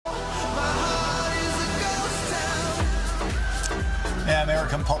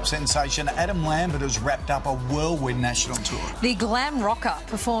American pop sensation Adam Lambert has wrapped up a whirlwind national tour. The glam rocker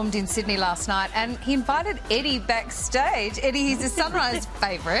performed in Sydney last night and he invited Eddie backstage. Eddie, he's a Sunrise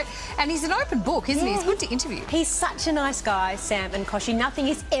favourite and he's an open book, isn't he? He's good to interview. He's such a nice guy, Sam and Koshi. Nothing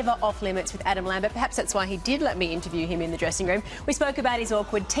is ever off limits with Adam Lambert. Perhaps that's why he did let me interview him in the dressing room. We spoke about his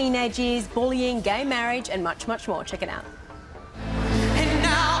awkward teenage years, bullying, gay marriage and much, much more. Check it out.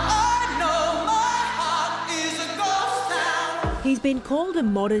 He's been called a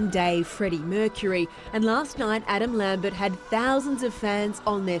modern-day Freddie Mercury, and last night Adam Lambert had thousands of fans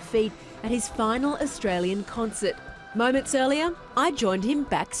on their feet at his final Australian concert. Moments earlier, I joined him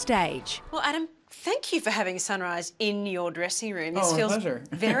backstage. Well, Adam, thank you for having Sunrise in your dressing room. This feels pleasure.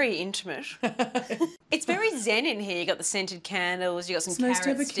 very intimate. It's very zen in here. You got the scented candles, you got some carrot It's nice to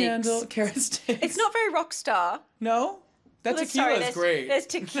have a sticks. candle, carrot sticks. It's not very rock star. No? That tequila is great. There's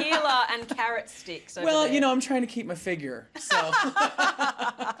tequila and carrot sticks over well, there. you know, I'm trying to keep my figure, so...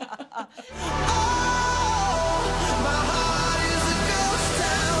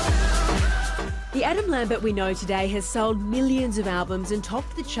 The Adam Lambert we know today has sold millions of albums and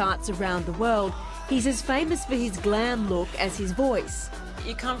topped the charts around the world. He's as famous for his glam look as his voice.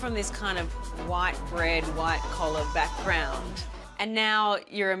 You come from this kind of white bread, white collar background, and now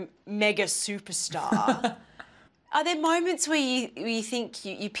you're a mega superstar. Are there moments where you think,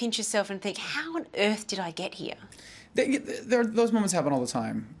 you pinch yourself and think, how on earth did I get here? Those moments happen all the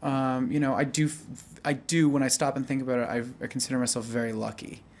time. You know, I do, when I stop and think about it, I consider myself very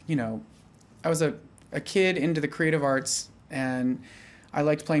lucky. You know, I was a kid into the creative arts and I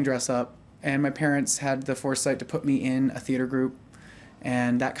liked playing dress up, and my parents had the foresight to put me in a theater group,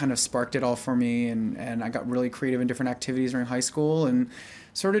 and that kind of sparked it all for me, and I got really creative in different activities during high school and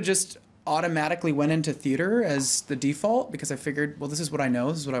sort of just automatically went into theater as the default because I figured, well, this is what I know,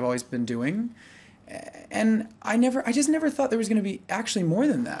 this is what I've always been doing. And I just never thought there was going to be actually more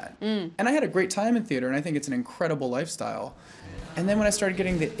than that. And I had a great time in theater, and I think it's an incredible lifestyle. And then when I started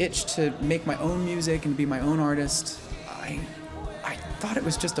getting the itch to make my own music and be my own artist, I thought it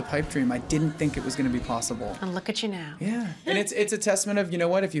was just a pipe dream. I didn't think it was going to be possible. And look at you now. Yeah. And it's a testament of, you know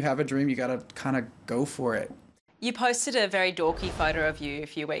what, if you have a dream, you got to kind of go for it. You posted a very dorky photo of you a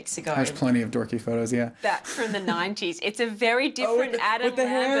few weeks ago. There's plenty of dorky photos, yeah. That from the 90s. It's a very different Adam with the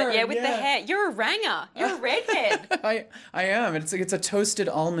Lambert. hair, Yeah, with the hair. You're a ranger. You're a redhead. I am. It's a toasted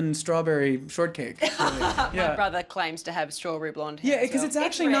almond strawberry shortcake. Really. Yeah. My brother claims to have strawberry blonde hair. Yeah, because it's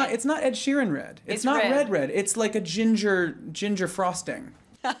actually not. It's not Ed Sheeran red. It's not red. It's like a ginger frosting.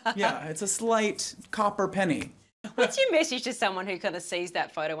 Yeah, it's a slight copper penny. What's your message to someone who kind of sees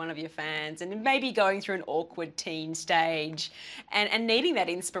that photo, one of your fans, and maybe going through an awkward teen stage and needing that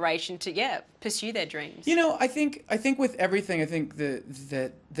inspiration to, pursue their dreams? You know, I think with everything, I think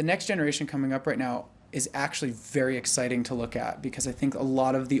that the next generation coming up right now is actually very exciting to look at, because I think a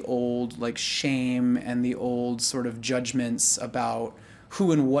lot of the old, like, shame and the old sort of judgments about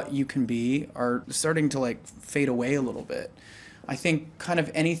who and what you can be are starting to, like, fade away a little bit. I think kind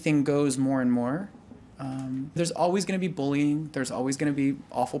of anything goes more and more. There's always going to be bullying. There's always going to be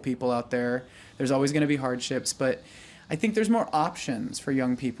awful people out there. There's always going to be hardships. But I think there's more options for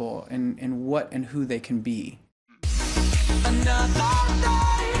young people in what and who they can be. Another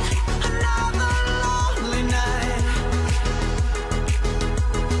lonely night.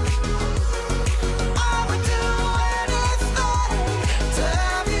 I would do anything to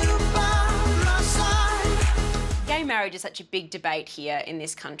have you by my side. Gay marriage is such a big debate here in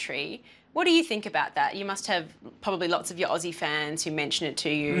this country. What do you think about that? You must have probably lots of your Aussie fans who mention it to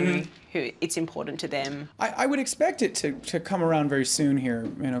you, who it's important to them. I would expect it to come around very soon here,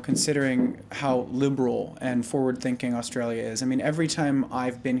 you know, considering how liberal and forward-thinking Australia is. I mean, every time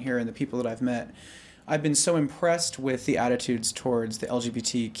I've been here and the people that I've met, I've been so impressed with the attitudes towards the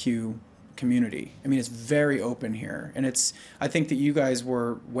LGBTQ community. I mean, it's very open here, and I think that you guys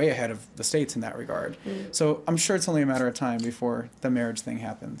were way ahead of the States in that regard. So I'm sure it's only a matter of time before the marriage thing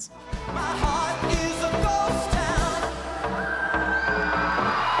happens. My heart is a ghost town.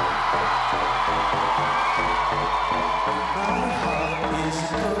 My heart is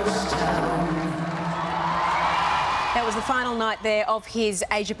a ghost town. That was the final night there of his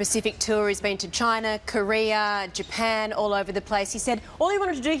Asia-Pacific tour. He's been to China, Korea, Japan, all over the place. He said all he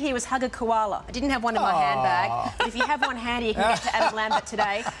wanted to do here was hug a koala. I didn't have one in my handbag, but if you have one handy, you can get to Adam Lambert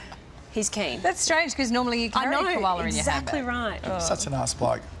today. He's keen. That's strange, because normally you carry a koala in your handbag. Exactly right. Such a nice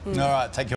bloke. All right, take your